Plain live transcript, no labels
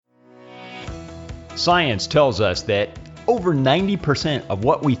Science tells us that over 90% of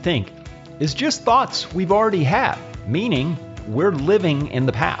what we think is just thoughts we've already had, meaning we're living in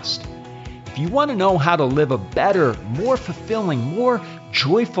the past. If you want to know how to live a better, more fulfilling, more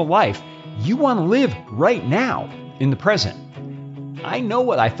joyful life, you want to live right now, in the present. I know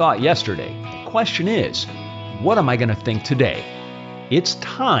what I thought yesterday. The question is, what am I going to think today? It's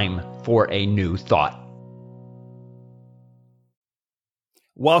time for a new thought.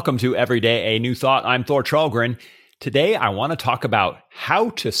 Welcome to Everyday A New Thought. I'm Thor Trallgren. Today, I want to talk about how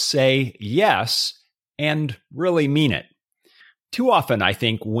to say yes and really mean it. Too often, I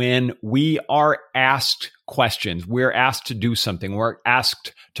think, when we are asked questions, we're asked to do something, we're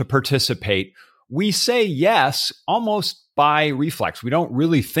asked to participate, we say yes almost by reflex. We don't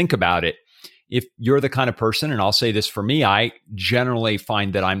really think about it. If you're the kind of person, and I'll say this for me, I generally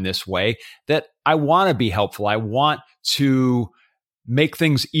find that I'm this way, that I want to be helpful. I want to make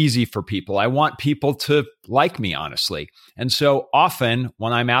things easy for people. I want people to like me, honestly. And so often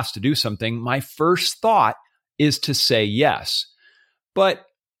when I'm asked to do something, my first thought is to say yes. But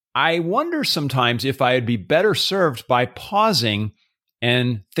I wonder sometimes if I'd be better served by pausing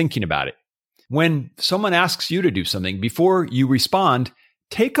and thinking about it. When someone asks you to do something, before you respond,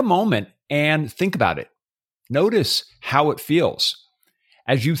 take a moment and think about it. Notice how it feels.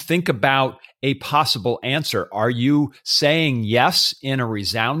 As you think about a possible answer, are you saying yes in a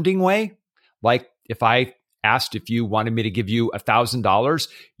resounding way? Like if I asked if you wanted me to give you $1,000,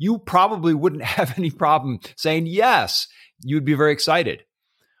 you probably wouldn't have any problem saying yes. You'd be very excited.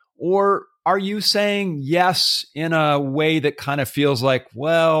 Or are you saying yes in a way that kind of feels like,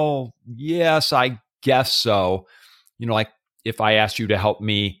 well, yes, I guess so. Like if I asked you to help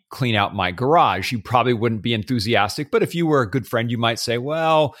me clean out my garage, you probably wouldn't be enthusiastic. But if you were a good friend, you might say,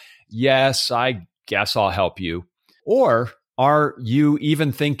 well, yes, I guess I'll help you. Or are you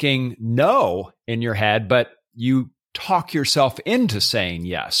even thinking no in your head, but you talk yourself into saying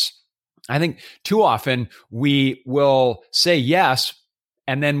yes? I think too often we will say yes,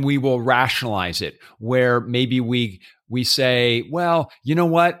 and then we will rationalize it, where maybe we say, well, you know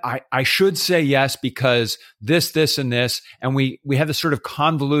what? I should say yes because this, and this. And we have this sort of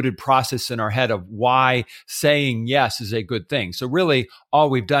convoluted process in our head of why saying yes is a good thing. So really, all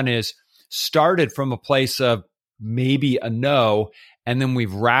we've done is started from a place of maybe a no, and then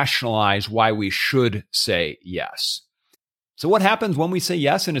we've rationalized why we should say yes. So what happens when we say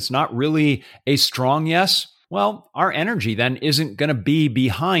yes and it's not really a strong yes? Well, our energy then isn't going to be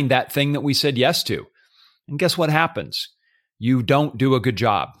behind that thing that we said yes to. And guess what happens? You don't do a good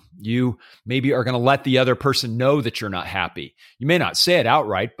job. You maybe are going to let the other person know that you're not happy. You may not say it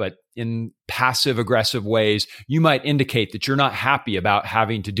outright, but in passive aggressive ways, you might indicate that you're not happy about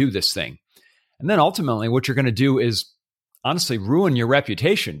having to do this thing. And then ultimately what you're going to do is honestly ruin your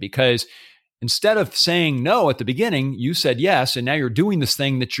reputation, because instead of saying no at the beginning, you said yes, and now you're doing this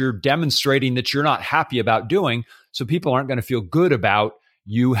thing that you're demonstrating that you're not happy about doing, so people aren't going to feel good about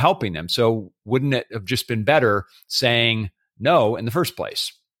you helping them. So wouldn't it have just been better saying no in the first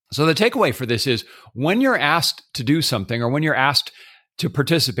place? So the takeaway for this is when you're asked to do something, or when you're asked to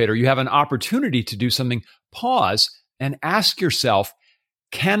participate, or you have an opportunity to do something, pause and ask yourself,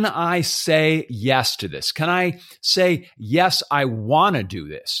 can I say yes to this? Can I say, yes, I want to do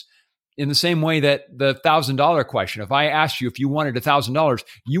this? In the same way that the $1,000 question, if I asked you if you wanted $1,000,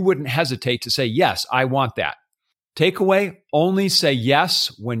 you wouldn't hesitate to say, yes, I want that. Takeaway, only say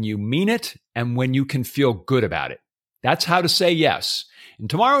yes when you mean it and when you can feel good about it. That's how to say yes. In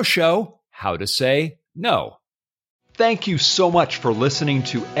tomorrow's show, how to say no. Thank you so much for listening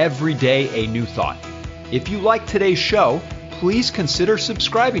to Every Day a New Thought. If you like today's show, please consider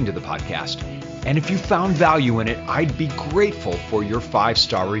subscribing to the podcast. And if you found value in it, I'd be grateful for your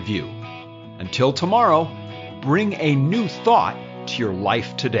 5-star review. Until tomorrow, bring a new thought to your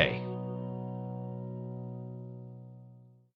life today.